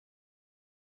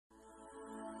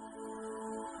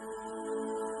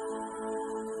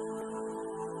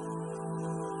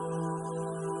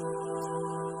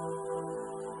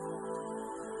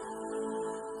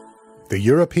The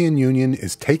European Union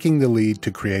is taking the lead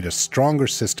to create a stronger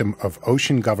system of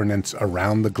ocean governance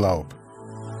around the globe.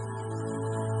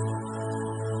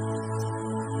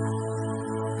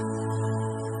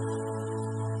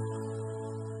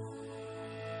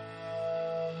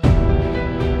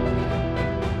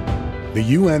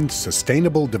 The UN's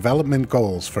Sustainable Development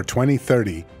Goals for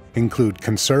 2030 include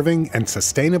conserving and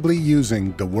sustainably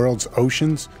using the world's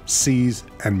oceans, seas,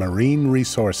 and marine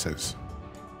resources.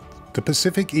 The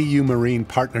Pacific EU Marine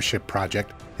Partnership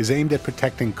Project is aimed at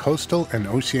protecting coastal and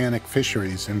oceanic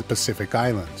fisheries in the Pacific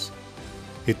Islands.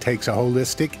 It takes a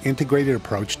holistic, integrated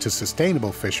approach to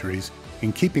sustainable fisheries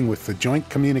in keeping with the joint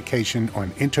communication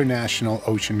on international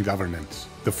ocean governance.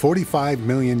 The €45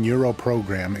 million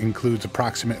program includes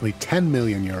approximately €10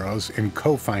 million in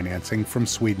co-financing from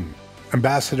Sweden.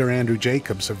 Ambassador Andrew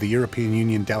Jacobs of the European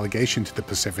Union delegation to the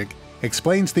Pacific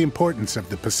explains the importance of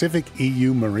the Pacific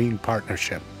EU Marine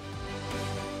Partnership.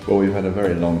 Well, we've had a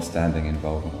very long-standing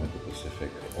involvement with the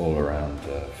Pacific all around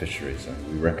fisheries,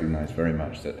 and we recognize very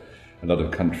much that a lot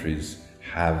of countries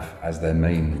have as their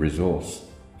main resource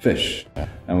fish.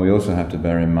 And we also have to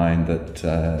bear in mind that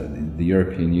the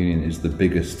European Union is the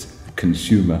biggest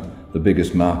consumer, the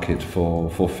biggest market for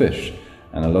fish.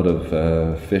 And a lot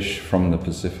of fish from the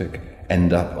Pacific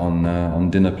end up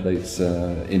on dinner plates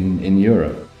in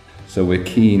Europe. So we're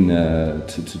keen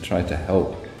to try to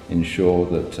help ensure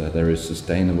that there is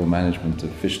sustainable management of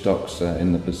fish stocks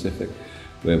in the Pacific.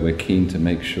 We're keen to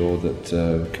make sure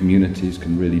that communities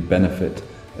can really benefit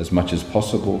as much as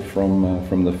possible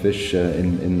from the fish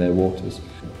in their waters.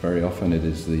 Very often it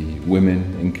is the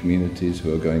women in communities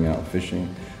who are going out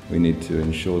fishing. We need to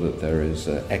ensure that there is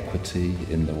equity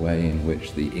in the way in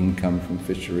which the income from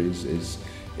fisheries is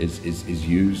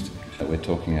used. We're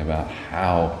talking about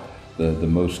how the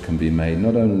most can be made,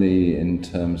 not only in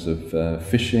terms of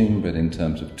fishing, but in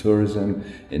terms of tourism,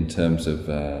 in terms of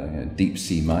deep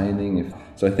sea mining.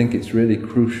 So I think it's really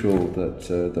crucial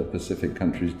that Pacific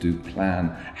countries do plan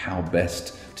how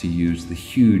best to use the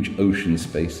huge ocean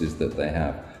spaces that they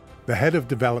have. The head of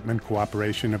development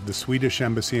cooperation of the Swedish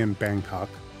Embassy in Bangkok,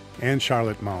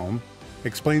 Anne-Charlotte Malm,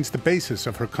 explains the basis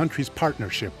of her country's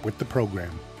partnership with the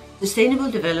program. Sustainable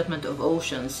development of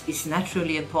oceans is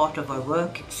naturally a part of our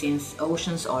work, since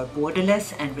oceans are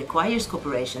borderless and requires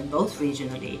cooperation both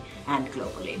regionally and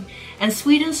globally. And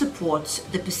Sweden supports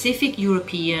the Pacific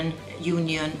European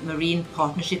Union Marine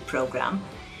Partnership Program,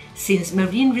 since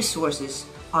marine resources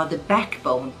are the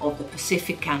backbone of the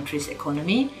Pacific countries'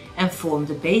 economy and form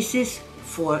the basis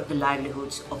for the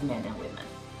livelihoods of men and women.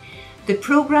 The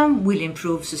program will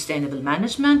improve sustainable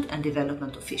management and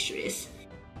development of fisheries.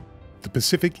 The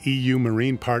Pacific EU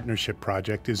Marine Partnership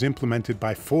Project is implemented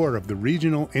by 4 of the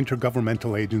regional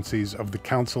intergovernmental agencies of the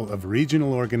Council of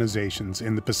Regional Organizations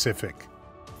in the Pacific: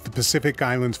 the Pacific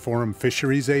Islands Forum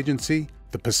Fisheries Agency,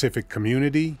 the Pacific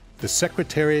Community, the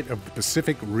Secretariat of the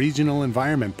Pacific Regional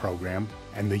Environment Program,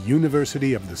 and the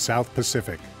University of the South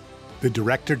Pacific. The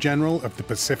Director General of the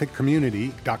Pacific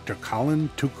Community, Dr. Colin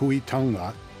Tukui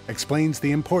Tonga, explains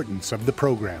the importance of the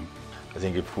program. I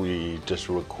think if we just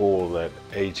recall that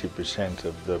 80%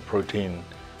 of the protein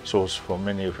source for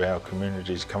many of our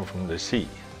communities come from the sea,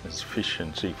 it's fish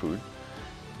and seafood,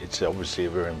 it's obviously a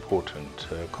very important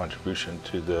contribution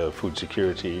to the food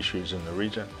security issues in the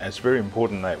region. And it's very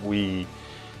important that we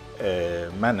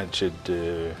manage it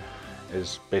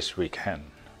as best we can.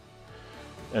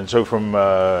 And so from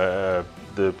the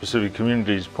Pacific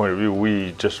community's point of view,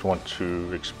 we just want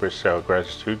to express our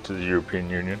gratitude to the European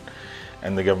Union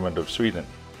and the government of Sweden.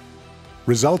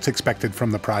 Results expected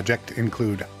from the project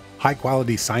include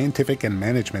high-quality scientific and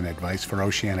management advice for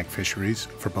oceanic fisheries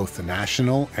for both the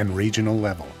national and regional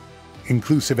level,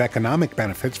 inclusive economic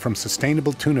benefits from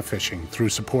sustainable tuna fishing through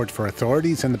support for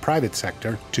authorities and the private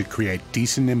sector to create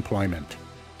decent employment,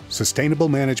 sustainable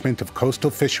management of coastal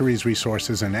fisheries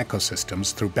resources and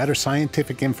ecosystems through better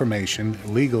scientific information,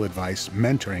 legal advice,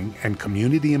 mentoring, and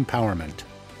community empowerment,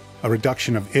 a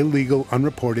reduction of illegal,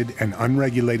 unreported, and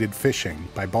unregulated fishing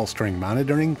by bolstering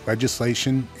monitoring,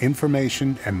 legislation,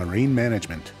 information, and marine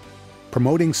management,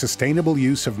 promoting sustainable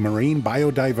use of marine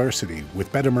biodiversity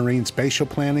with better marine spatial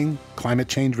planning, climate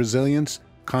change resilience,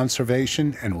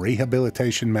 conservation, and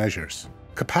rehabilitation measures,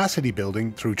 capacity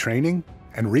building through training,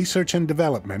 and research and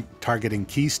development targeting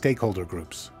key stakeholder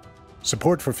groups.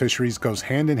 Support for fisheries goes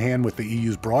hand in hand with the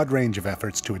EU's broad range of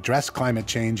efforts to address climate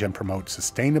change and promote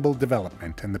sustainable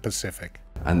development in the Pacific.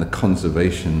 And the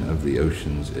conservation of the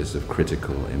oceans is of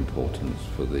critical importance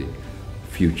for the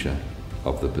future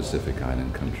of the Pacific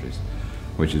Island countries,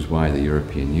 which is why the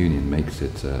European Union makes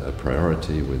it a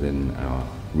priority within our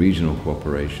regional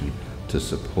cooperation to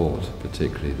support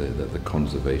particularly the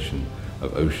conservation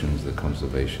of oceans, the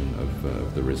conservation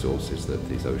of the resources that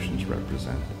these oceans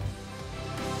represent.